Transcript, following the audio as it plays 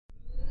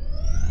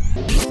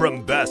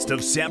From Best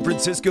of San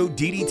Francisco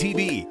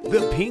DDTV,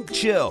 The Pink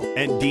Chill,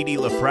 and Didi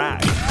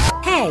LaFrac.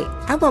 Hey,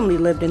 I've only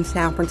lived in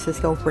San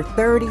Francisco for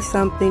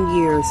 30-something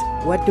years.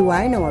 What do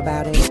I know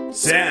about it?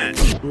 San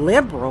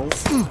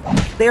Liberals?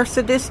 They're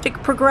sadistic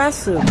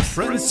progressives.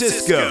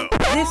 Francisco.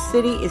 This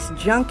city is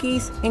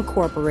Junkies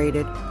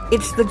Incorporated.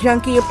 It's the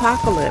junkie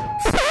apocalypse.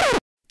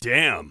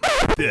 Damn,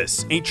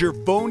 this ain't your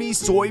phony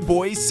soy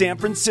boy San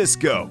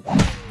Francisco.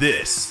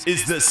 This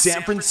is the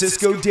San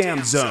Francisco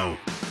Dam Zone.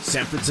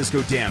 San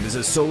Francisco Dam is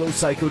a solo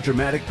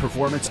psychodramatic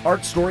performance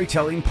art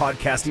storytelling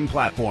podcasting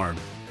platform.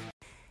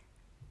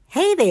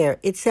 Hey there,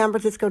 it's San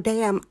Francisco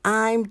Dam.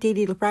 I'm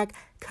Didi LaFrac,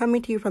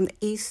 coming to you from the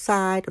east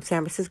side of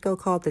San Francisco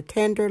called the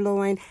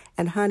Tenderloin.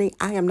 And honey,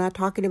 I am not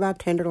talking about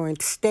tenderloin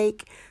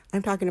steak.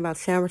 I'm talking about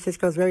San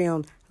Francisco's very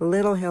own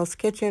Little Hell's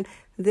Kitchen.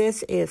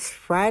 This is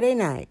Friday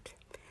night,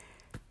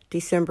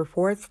 December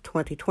 4th,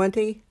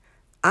 2020.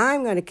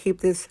 I'm going to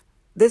keep this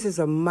is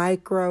a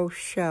micro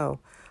show.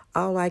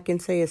 All I can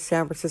say is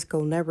San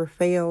Francisco never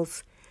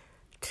fails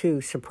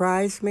to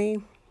surprise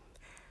me.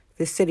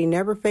 This city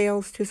never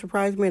fails to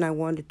surprise me, and I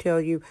wanted to tell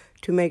you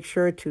to make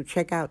sure to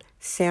check out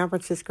San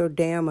Francisco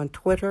Dam on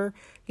Twitter.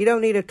 You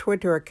don't need a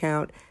Twitter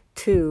account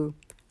to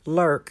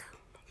lurk.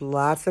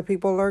 Lots of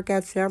people lurk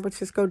at San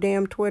Francisco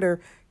Dam Twitter.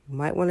 You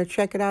might want to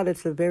check it out.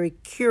 It's a very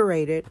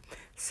curated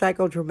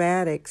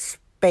psychodramatic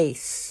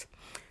space.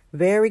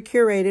 Very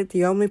curated.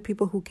 The only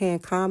people who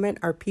can't comment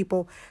are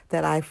people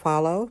that I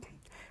follow.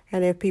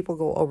 And if people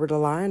go over the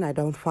line, I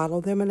don't follow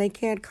them and they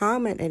can't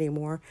comment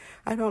anymore.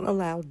 I don't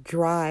allow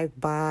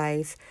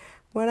drive-bys.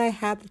 When I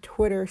had the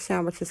Twitter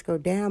San Francisco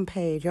Dam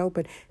page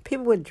open,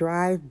 people would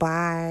drive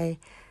by,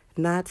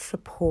 not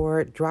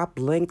support, drop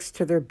links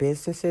to their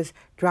businesses,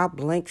 drop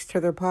links to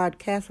their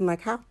podcasts. I'm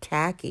like, how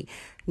tacky.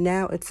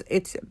 Now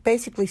it's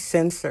basically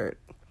censored.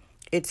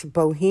 It's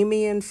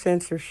bohemian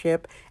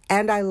censorship,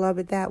 and I love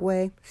it that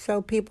way.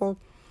 So people,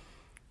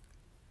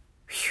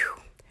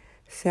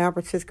 San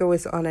Francisco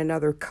is on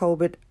another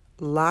COVID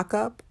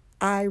lockup.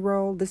 I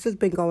roll. This has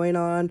been going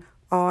on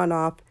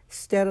off,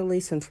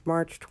 steadily since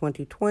March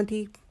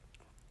 2020.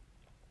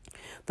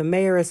 The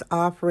mayor is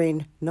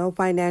offering no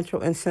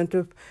financial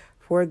incentive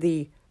for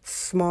the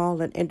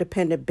small and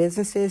independent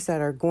businesses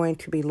that are going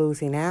to be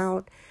losing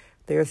out.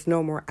 There's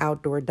no more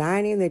outdoor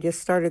dining. They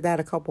just started that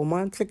a couple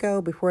months ago.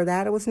 Before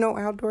that, it was no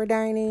outdoor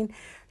dining.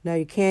 Now,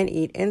 you can't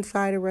eat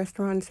inside a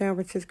restaurant in San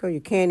Francisco.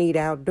 You can't eat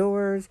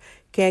outdoors.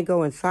 You can't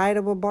go inside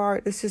of a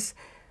bar.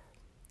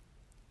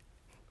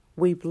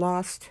 We've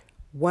lost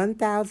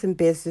 1,000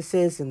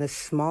 businesses in this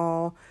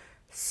small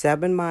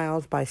 7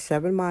 miles by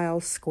 7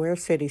 miles square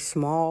city,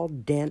 small,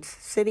 dense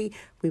city.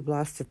 We've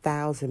lost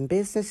 1,000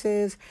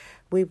 businesses.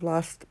 We've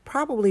lost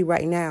probably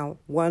right now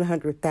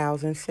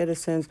 100,000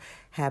 citizens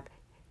have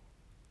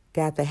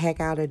got the heck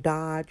out of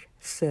Dodge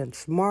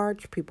since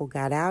March. People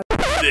got out.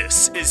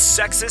 This is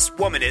sexist,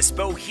 womanist,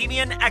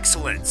 bohemian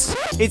excellence.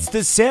 It's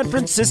the San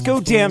Francisco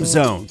Dam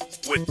Zone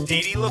with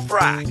Didi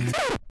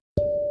LaFrac.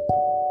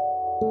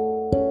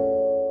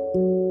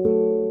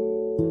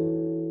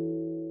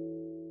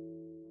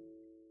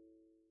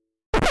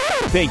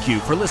 Thank you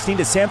for listening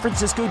to San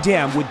Francisco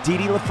Dam with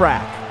Didi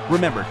LaFrac.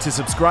 Remember to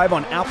subscribe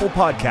on Apple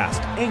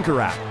Podcast, Anchor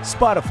app,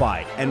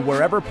 Spotify, and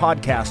wherever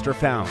podcasts are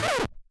found.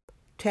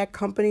 Tech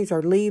companies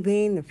are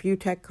leaving. A few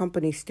tech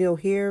companies still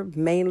here,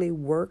 mainly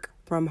work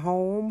from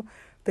home.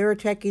 There are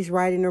techies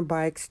riding their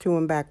bikes to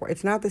and back.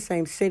 It's not the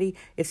same city.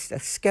 It's a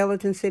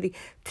skeleton city.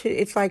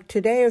 It's like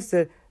today is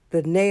the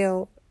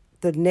nail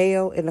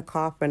in the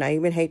coffin. I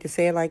even hate to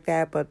say it like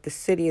that, but the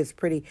city is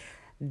pretty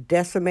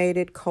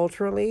decimated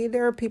culturally.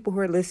 There are people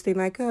who are listening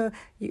like,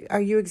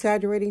 are you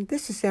exaggerating?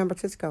 This is San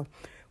Francisco.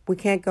 We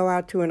can't go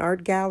out to an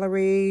art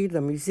gallery,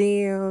 the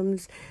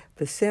museums,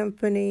 the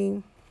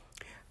symphony.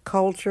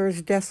 Culture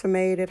is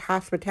decimated.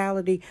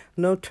 Hospitality,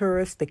 no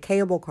tourists. The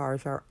cable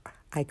cars are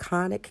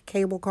iconic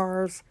cable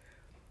cars.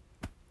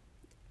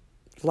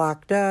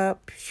 Locked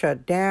up,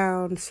 shut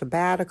down,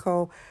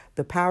 sabbatical.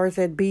 The powers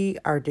that be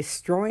are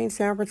destroying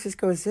San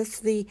Francisco. Is this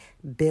the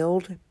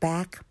build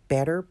back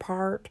better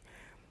part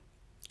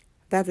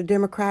that the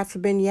Democrats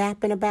have been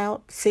yapping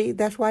about? See,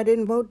 that's why I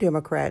didn't vote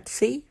Democrat.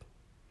 See?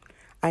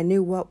 I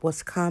knew what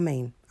was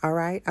coming. All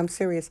right? I'm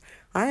serious.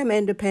 I am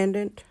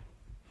independent.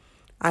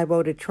 I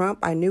voted Trump.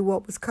 I knew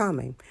what was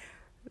coming.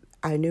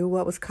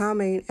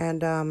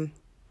 And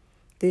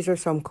these are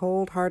some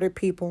cold-hearted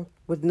people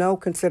with no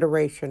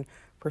consideration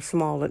for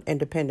small and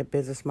independent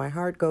business. My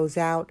heart goes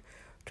out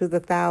to the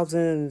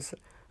thousands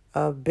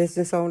of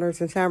business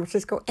owners in San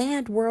Francisco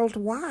and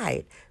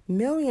worldwide.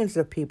 Millions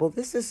of people.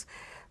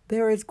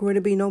 There is going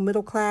to be no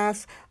middle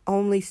class.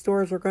 Only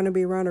stores are going to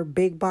be run are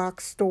big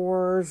box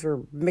stores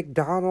or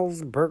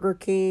McDonald's, Burger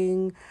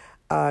King,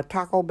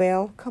 Taco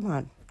Bell. Come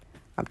on.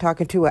 I'm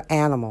talking to an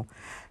animal.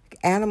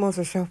 Animals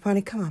are so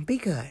funny. Come on, be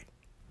good.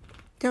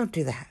 Don't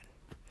do that.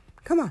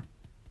 Come on.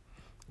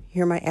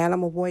 Hear my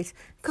animal voice?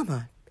 Come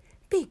on,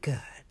 be good.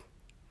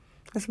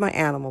 That's my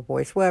animal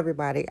voice. Well,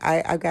 everybody,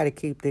 I've got to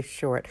keep this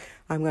short.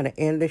 I'm going to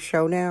end the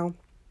show now.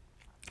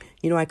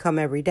 You know, I come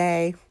every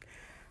day.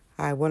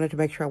 I wanted to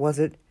make sure I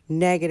wasn't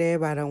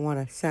negative. I don't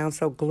want to sound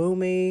so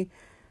gloomy.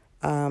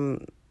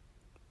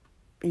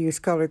 Use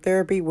color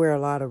therapy. Wear a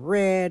lot of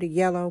red,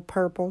 yellow,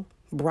 purple,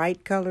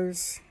 bright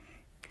colors.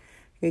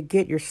 You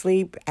get your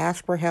sleep.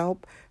 Ask for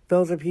help.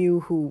 Those of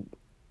you who,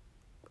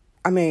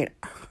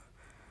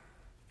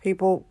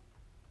 people,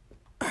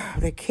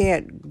 they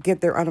can't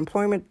get their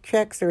unemployment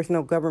checks. There's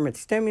no government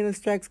stimulus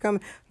checks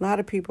coming. A lot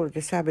of people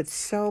just have it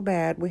so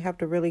bad. We have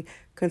to really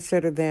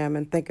consider them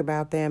and think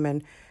about them.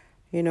 And,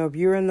 if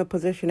you're in the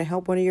position to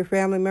help one of your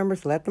family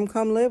members, let them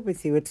come live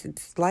with you.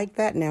 It's like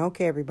that now.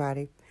 Okay,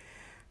 everybody.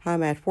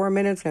 I'm at 4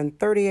 minutes and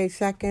 38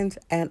 seconds,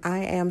 and I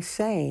am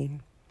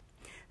saying,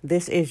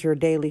 this is your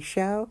daily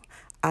show.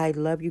 I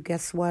love you.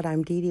 Guess what?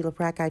 I'm Dee Dee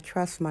LaFrac. I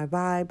trust my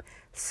vibe.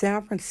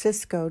 San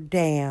Francisco,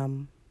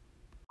 damn.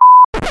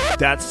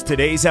 That's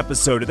today's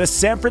episode of the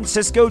San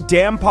Francisco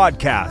Damn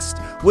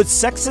Podcast with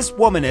sexist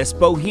womanist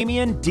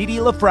bohemian Dee Dee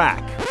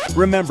LaFrac.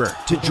 Remember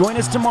to join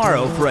us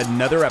tomorrow for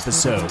another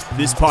episode.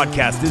 This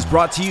podcast is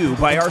brought to you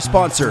by our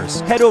sponsors.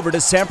 Head over to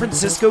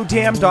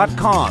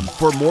sanfranciscodamn.com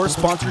for more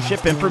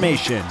sponsorship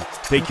information.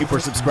 Thank you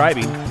for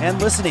subscribing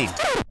and listening.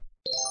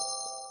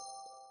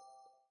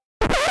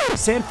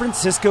 San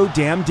Francisco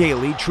Damn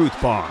Daily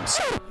Truth Bombs.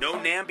 No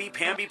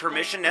namby-pamby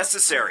permission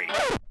necessary.